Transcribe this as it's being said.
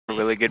a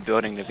really good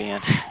building to be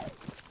in.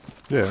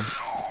 Yeah.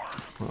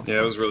 Well. Yeah,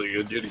 it was really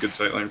good. You had a good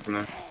sight line from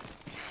there.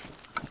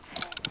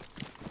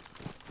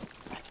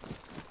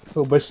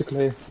 So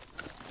basically,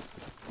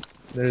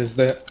 there is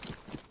the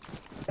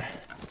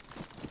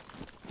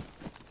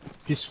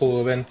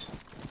peaceful event.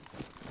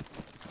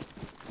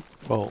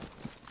 Well,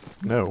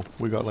 no,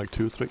 we got like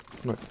 2, 3.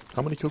 No,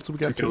 how many kills did we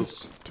get? 2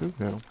 kills. 2?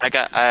 No.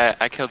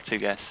 I killed 2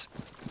 guys.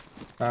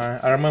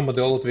 I remember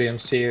the old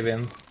VMC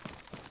event.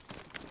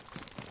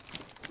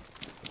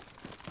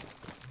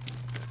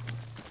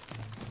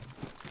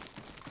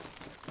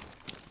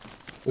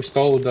 We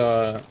stole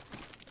the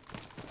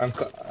and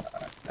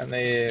Wait,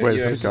 is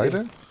that a guy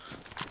there?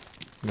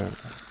 No.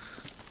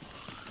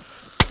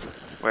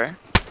 Where?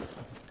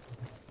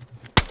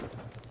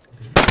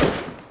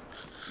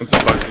 What's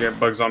a bug? Yeah,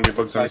 bug zombie,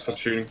 stop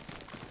shooting.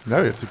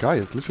 No, it's a guy.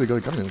 He's literally got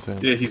a gun in his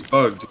hand. Yeah, he's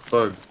bugged.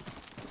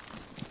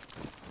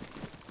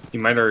 He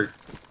might already...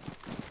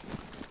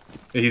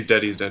 Yeah, he's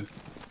dead.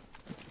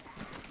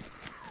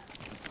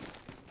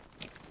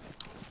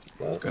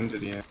 What gun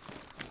did he have?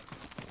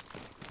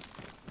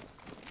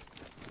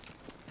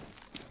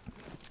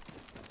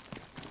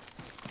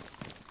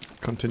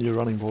 Continue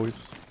running,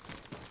 boys.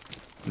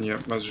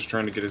 Yep, I was just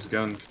trying to get his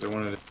gun because I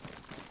wanted it.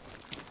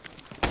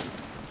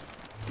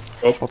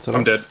 Oh, What's it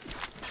I'm us? dead.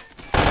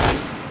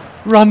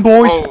 Run,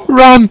 boys! Oh.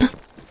 Run!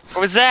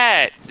 What was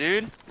that,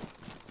 dude?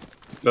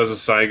 That was a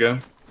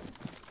Saiga.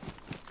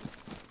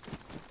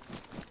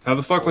 How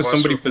the fuck was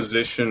somebody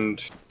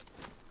positioned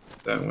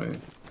that way?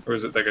 Or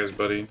is it that guy's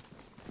buddy?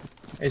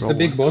 Is the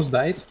big boss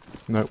died?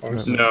 No, Or no.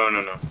 is-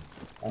 No.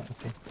 Oh,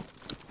 okay.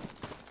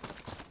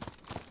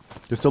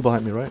 You're still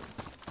behind me, right?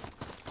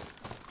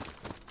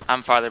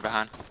 I'm farther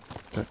behind.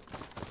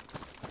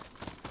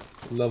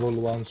 Level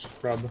 1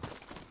 scrub.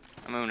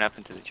 I'm moving up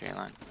into the tree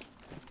line.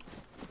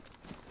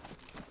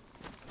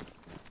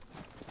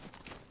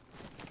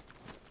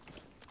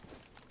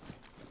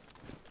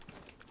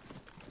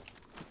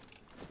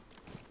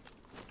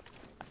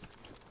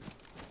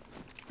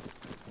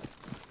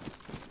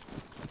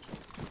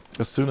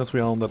 As soon as we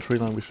are on that tree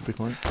line, we should be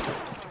fine.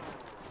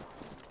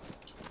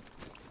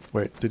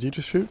 Wait, did you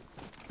just shoot?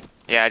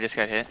 Yeah, I just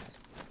got hit.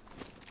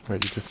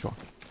 Wait, you just got.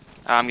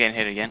 Oh, I'm getting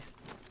hit again.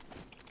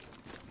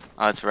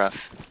 Oh, it's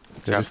rough.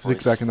 It's Yeah, rough, just boys.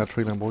 zigzag in that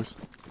tree line, boys.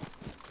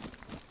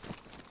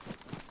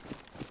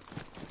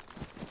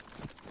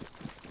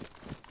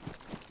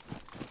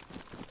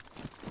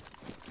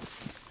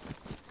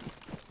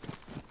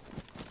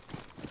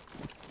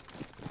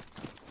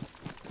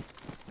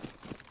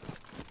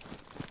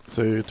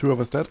 So, 2 of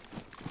us dead?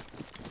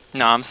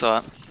 No, I'm still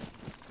up.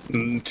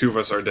 2 of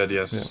us are dead,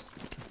 yes.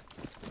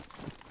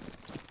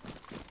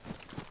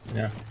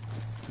 Yeah. Yeah.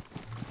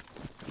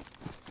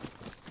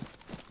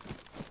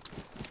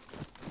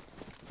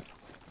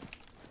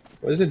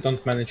 What is it?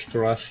 Don't manage to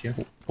rush you.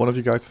 One of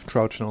you guys is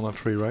crouching on that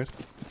tree, right?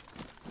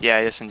 Yeah,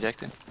 I just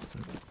injected.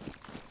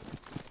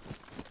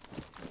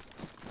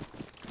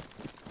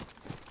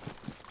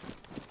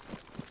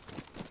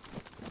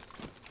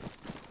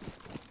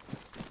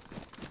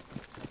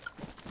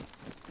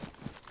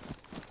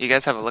 You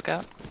guys have a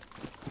lookout?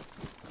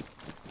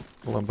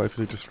 Well, I'm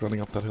basically just running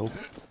up that hill.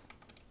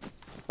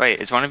 Wait,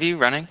 is one of you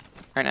running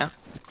right now?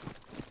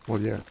 Well,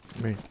 yeah,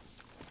 me.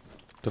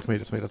 That's me.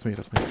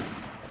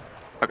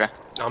 Okay.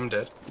 I'm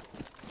dead.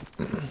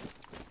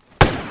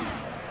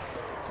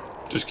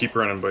 Just keep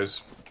running,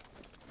 boys.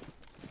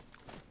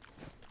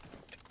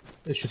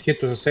 It should hit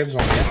to the safe zone,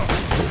 yeah?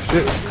 Oh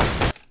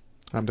shit!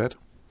 I'm dead.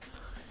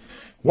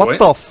 What What?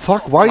 the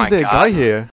fuck? Why Oh is my there a guy God. here?